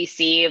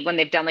WWDC, when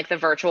they've done like the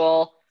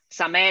virtual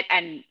summit,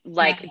 and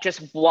like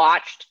just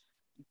watched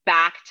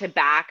back to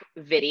back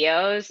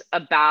videos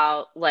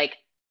about like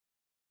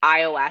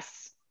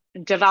iOS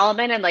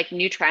development and like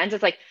new trends?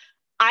 It's like,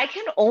 I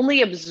can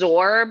only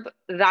absorb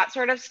that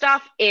sort of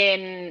stuff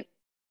in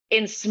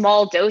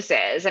small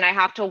doses, and I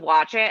have to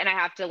watch it, and I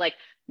have to like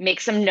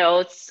make some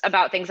notes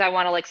about things I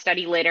want to like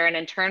study later and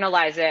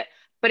internalize it.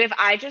 But if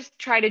I just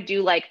try to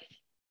do like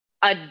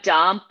a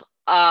dump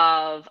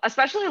of,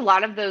 especially a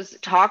lot of those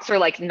talks are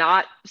like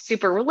not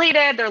super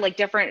related, they're like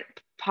different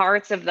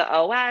parts of the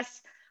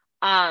OS,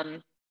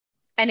 and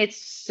it's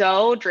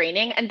so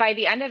draining. And by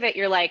the end of it,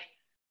 you're like,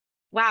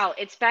 wow,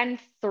 it's been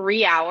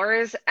 3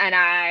 hours, and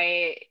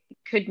I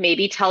could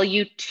maybe tell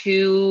you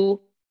 2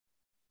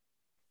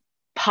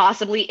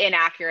 possibly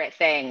inaccurate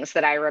things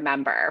that I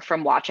remember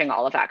from watching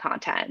all of that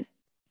content.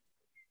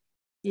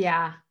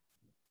 Yeah.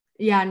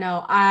 Yeah,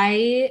 no,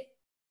 I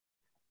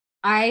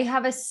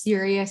have a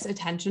serious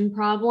attention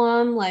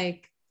problem.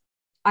 Like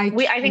I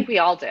think we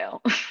all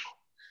do.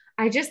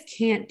 I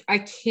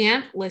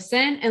can't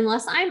listen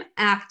unless I'm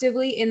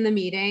actively in the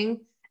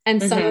meeting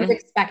and someone's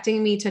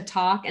expecting me to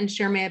talk and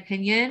share my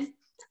opinion.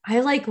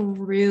 I like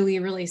really,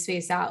 really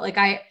space out. Like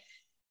I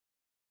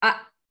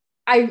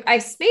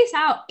space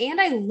out, and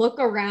I look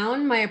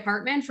around my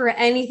apartment for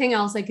anything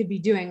else I could be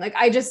doing. Like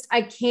I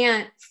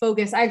can't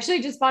focus. I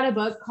actually just bought a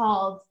book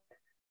called,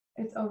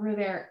 it's over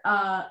there,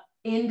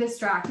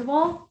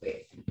 Indistractable.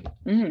 Wait.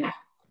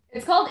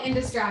 It's called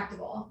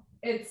Indistractable.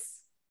 It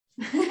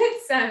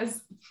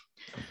says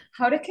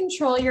how to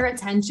control your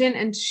attention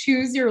and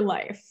choose your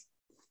life.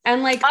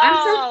 And like,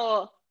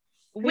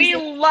 we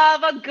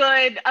love a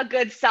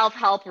good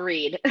self-help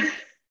read.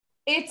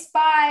 It's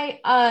by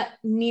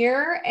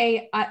Nir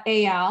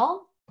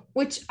Ayal,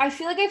 which I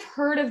feel like I've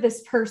heard of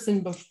this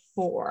person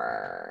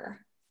before.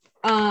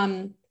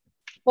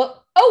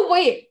 Well, oh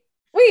wait,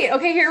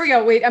 okay, here we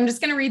go. Wait, I'm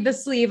just gonna read the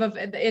sleeve of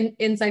the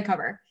inside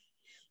cover.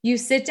 You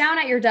sit down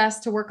at your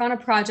desk to work on a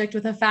project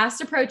with a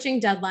fast approaching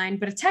deadline,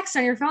 but a text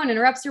on your phone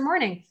interrupts your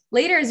morning.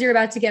 Later, as you're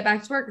about to get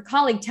back to work, a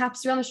colleague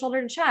taps you on the shoulder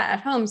to chat.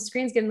 At home,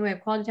 screens get in the way of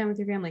quality time with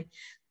your family.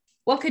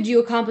 What could you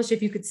accomplish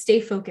if you could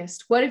stay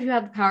focused? What if you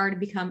had the power to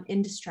become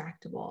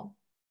indistractable?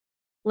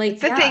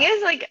 Like the thing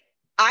is, like,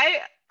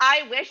 I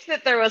wish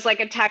that there was like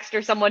a text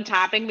or someone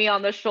tapping me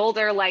on the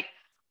shoulder. Like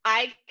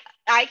I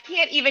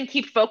can't even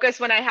keep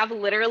focused when I have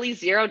literally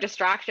 0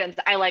 distractions.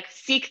 I like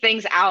seek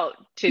things out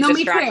to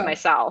distract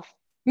myself.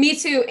 Me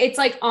too. It's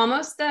like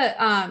almost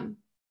the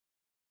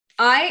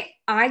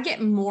I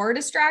get more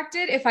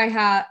distracted if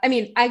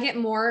I get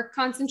more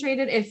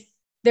concentrated if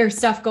there's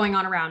stuff going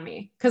on around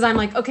me, because I'm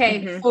like,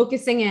 okay,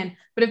 focusing in.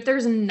 But if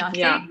there's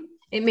nothing,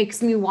 it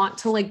makes me want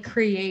to like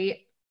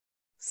create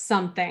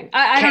something.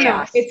 I don't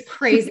know. It's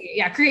crazy.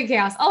 Yeah, create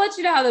chaos. I'll let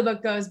you know how the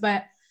book goes,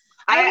 but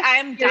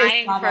I'm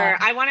dying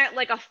I want it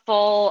like a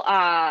full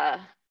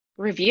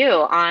review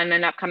on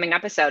an upcoming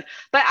episode.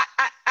 But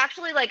I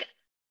actually, like,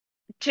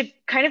 to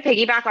kind of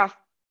piggyback off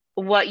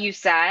what you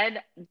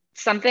said,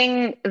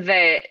 something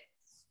that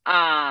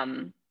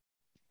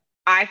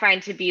I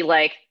find to be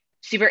like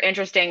super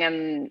interesting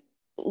and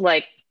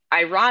like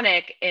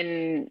ironic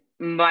in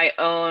my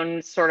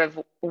own sort of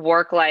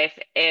work life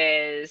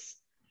is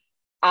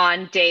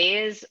on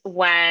days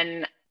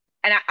when,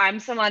 and I'm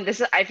someone,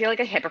 I feel like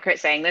a hypocrite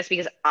saying this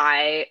because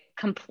I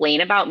complain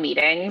about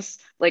meetings.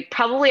 Like,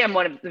 probably I'm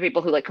one of the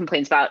people who like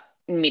complains about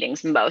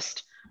meetings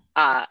most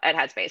at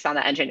Headspace on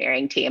the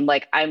engineering team.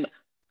 Like, I'm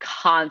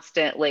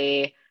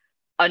constantly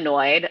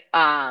annoyed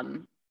about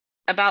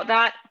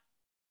that.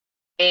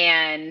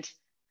 And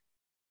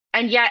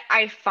And yet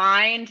I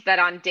find that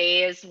on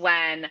days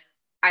when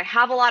I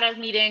have a lot of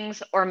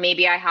meetings, or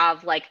maybe I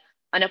have like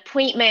an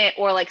appointment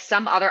or like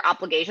some other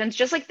obligations,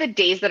 just like the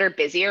days that are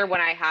busier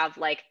when I have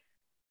like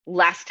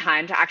less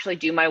time to actually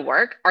do my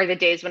work are the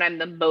days when I'm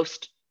the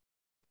most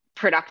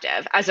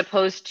productive, as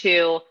opposed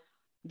to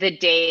the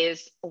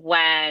days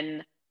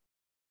when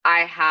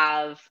I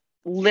have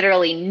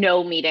literally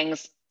no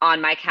meetings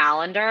on my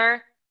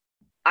calendar.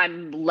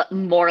 I'm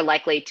more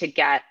likely to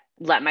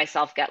let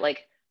myself get like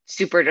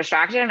super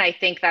distracted. And I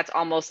think that's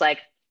almost like,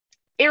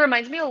 it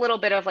reminds me a little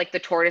bit of like the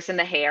tortoise and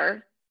the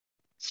hare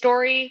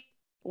story,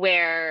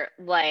 where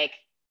like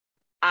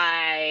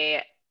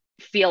I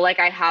feel like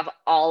I have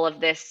all of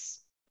this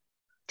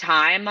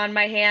time on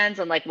my hands,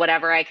 and like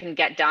whatever I can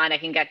get done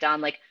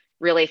like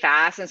really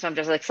fast. And so I'm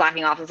just like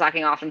slacking off and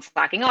slacking off and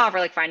slacking off, or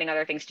like finding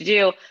other things to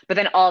do. But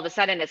then all of a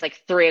sudden it's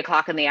like 3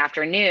 o'clock in the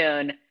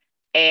afternoon,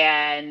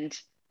 and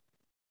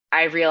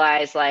I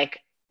realize like,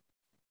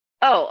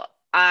 oh,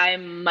 I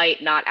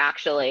might not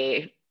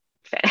actually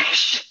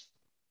finish.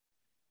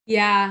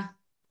 Yeah,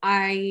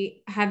 I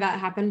had that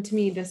happen to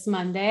me this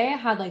Monday. I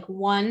had like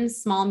one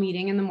small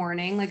meeting in the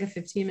morning, like a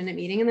 15-minute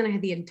meeting, and then I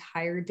had the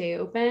entire day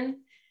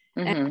open.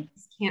 And I Hmm.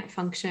 just can't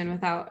function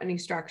without any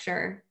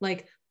structure.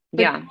 Like,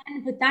 Yeah.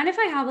 but then if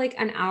I have like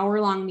an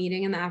hour-long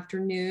meeting in the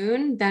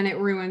afternoon, then it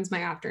ruins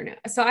my afternoon.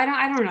 So I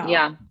don't know.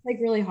 Yeah. It's like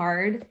really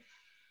hard,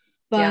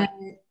 Yeah. but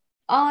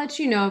I'll let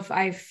you know if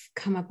I've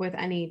come up with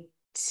any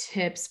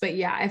tips. But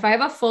yeah, if I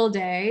have a full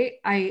day,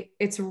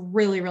 it's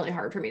really, really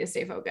hard for me to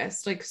stay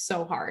focused, like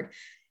so hard.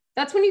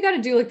 That's when you got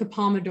to do like the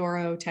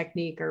Pomodoro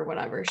technique or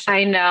whatever shit.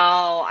 I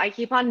know. I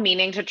keep on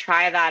meaning to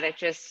try that.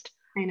 I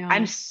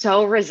I'm know.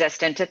 so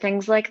resistant to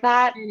things like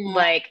that. I know.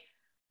 Like,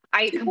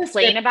 I Super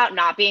complain strict. about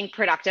not being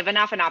productive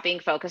enough and not being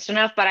focused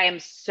enough, but I am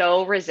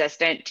so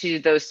resistant to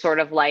those sort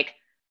of like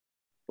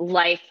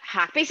life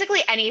hack,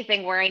 basically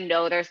anything where I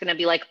know there's going to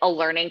be like a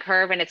learning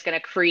curve and it's going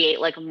to create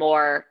like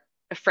more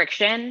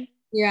friction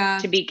to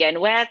Yeah. begin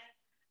with.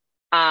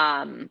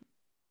 Um,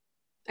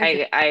 I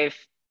feel I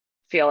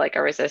feel like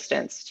a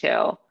resistance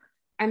too.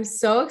 I'm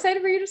so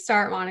excited for you to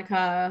start,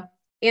 Monica.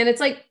 And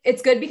it's like,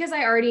 it's good because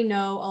I already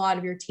know a lot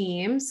of your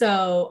team.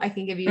 So I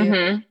can give you a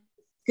Hmm.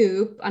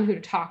 scoop on who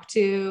to talk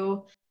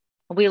to.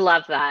 We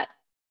love that.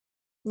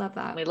 Love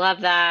that. We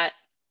love that.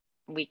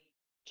 We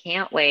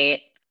can't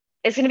wait.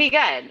 It's going to be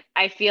good.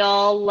 I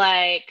feel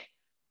like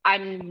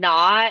I'm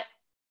not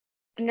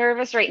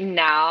nervous right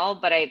now,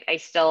 but I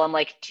still am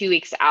like 2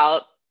 weeks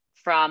out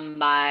from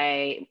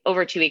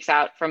over 2 weeks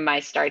out from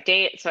my start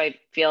date. So I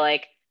feel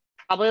like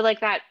probably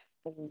like that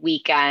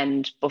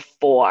weekend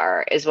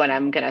before is when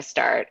I'm gonna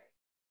start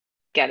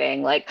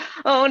getting like,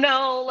 oh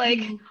no,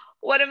 like,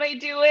 what am I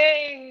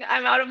doing?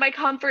 I'm out of my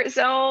comfort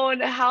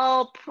zone.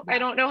 Help. I Yeah,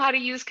 don't know how to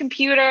use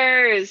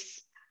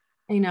computers.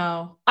 I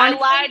know. I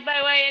Honestly, lied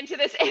my way into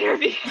this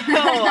interview.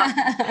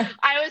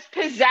 I was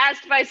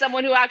possessed by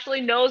someone who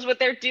actually knows what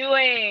they're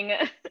doing.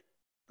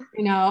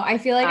 I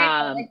feel like I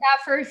felt like Um,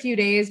 that for a few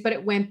days, but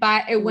it went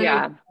over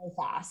yeah, so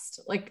fast.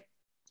 Like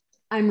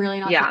I'm really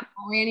not feeling yeah. that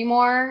way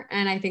anymore.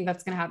 And I think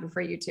that's gonna happen for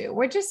you too.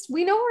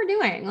 We know what we're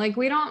doing. Like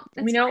we don't,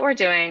 We it's know what we're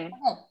doing.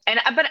 fine.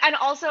 And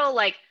also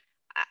like,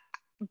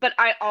 but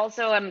I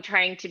also am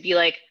trying to be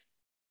like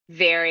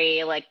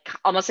very like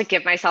almost like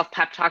give myself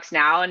pep talks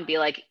now and be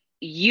like,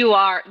 you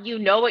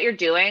know what you're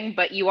doing,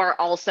 but you are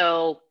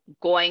also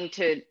going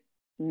to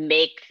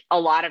make a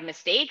lot of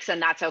mistakes,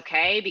 and that's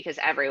okay because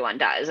everyone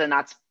does, and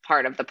that's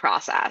part of the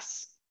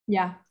process.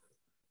 Yeah.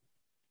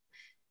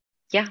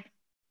 Yeah.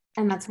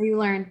 And that's how you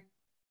learn.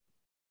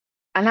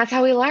 And that's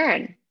how we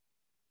learn.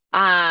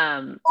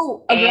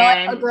 Oh, a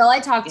And girl I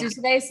talked yeah, to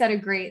today said a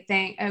great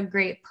thing, a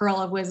great pearl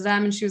of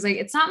wisdom. And she was like,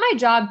 it's not my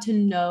job to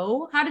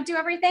know how to do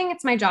everything.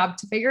 It's my job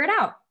to figure it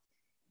out.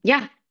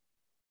 yeah,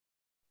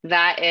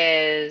 that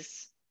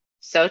is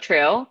so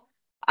true.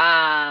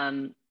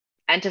 Um,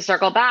 and to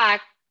circle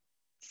back,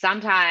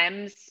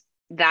 sometimes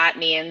that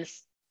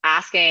means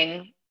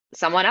asking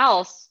someone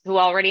else who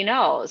already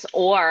knows,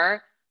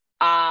 or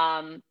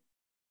um,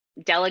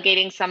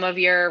 delegating some of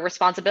your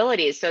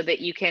responsibilities so that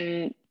you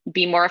can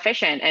be more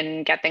efficient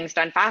and get things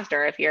done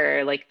faster if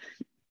you're like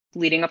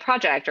leading a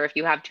project or if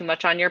you have too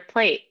much on your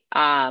plate.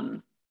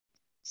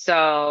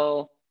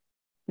 So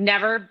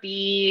never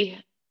be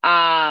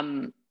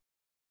um,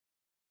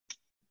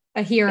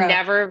 A hero.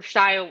 never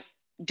shy,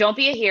 don't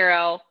be a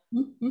hero,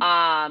 Mhm.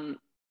 um,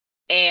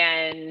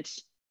 and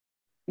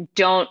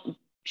don't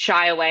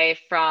shy away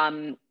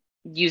from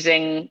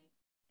using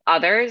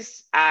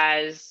others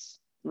as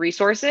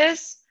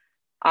resources,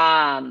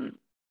 um,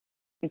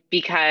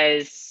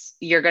 because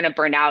you're going to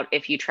burn out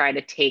if you try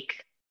to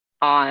take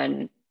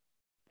on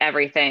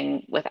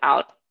everything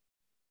without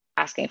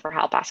asking for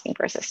help, asking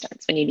for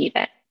assistance when you need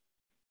it.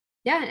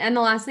 Yeah. And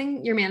the last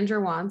thing your manager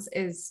wants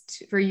is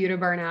for you to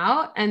burn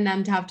out and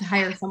them to have to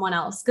hire someone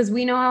else. Cause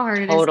we know how hard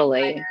it is to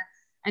Totally. hire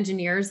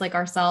engineers like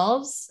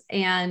ourselves,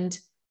 and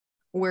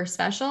we're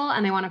special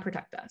and they want to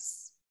protect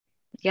us.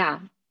 Yeah,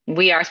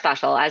 we are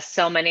special, as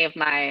so many of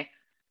my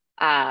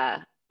uh,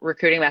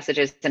 recruiting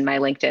messages in my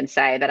LinkedIn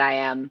say that I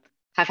am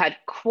have had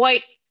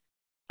quite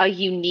a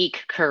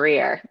unique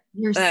career.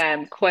 You're so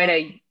I'm quite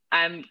a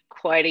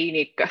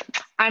unique girl.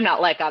 I'm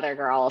not like other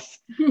girls.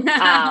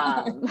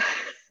 And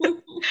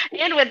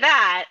with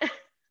that,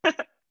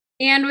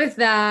 and with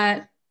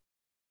that,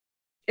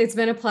 it's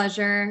been a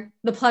pleasure.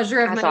 The pleasure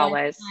of as my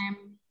always,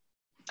 lifetime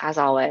as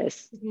always.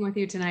 speaking with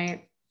you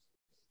tonight.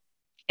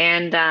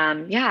 And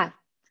yeah,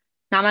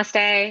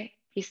 namaste,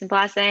 peace and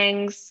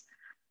blessings.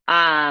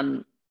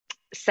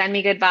 Send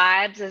me good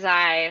vibes as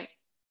I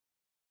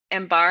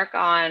embark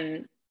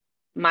on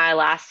my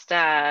last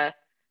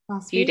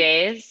few Week.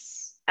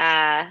 days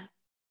at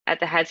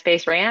the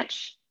Headspace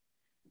Ranch.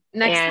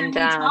 Next time we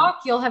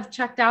talk, you'll have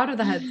checked out of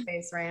the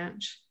Headspace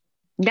Ranch.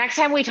 Next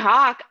time we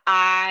talk,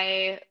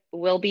 I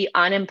will be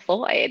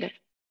unemployed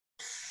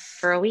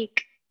for a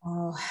week.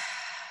 Oh,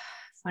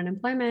 fun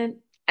employment.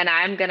 And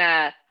I'm going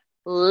to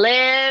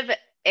live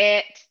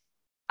it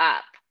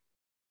up.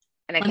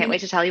 And I can't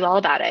wait to tell you all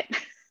about it.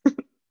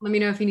 Let me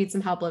know if you need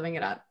some help living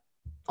it up.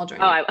 I'll join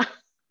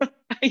you.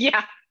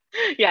 Yeah.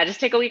 Yeah. Just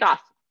take a week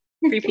off.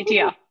 Free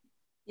PTO.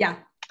 Yeah.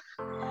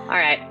 All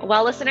right.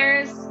 Well,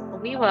 listeners,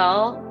 we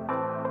will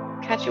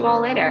catch you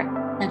all later.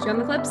 Catch you on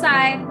the flip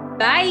side.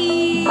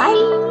 Bye.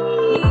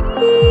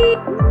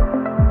 Bye.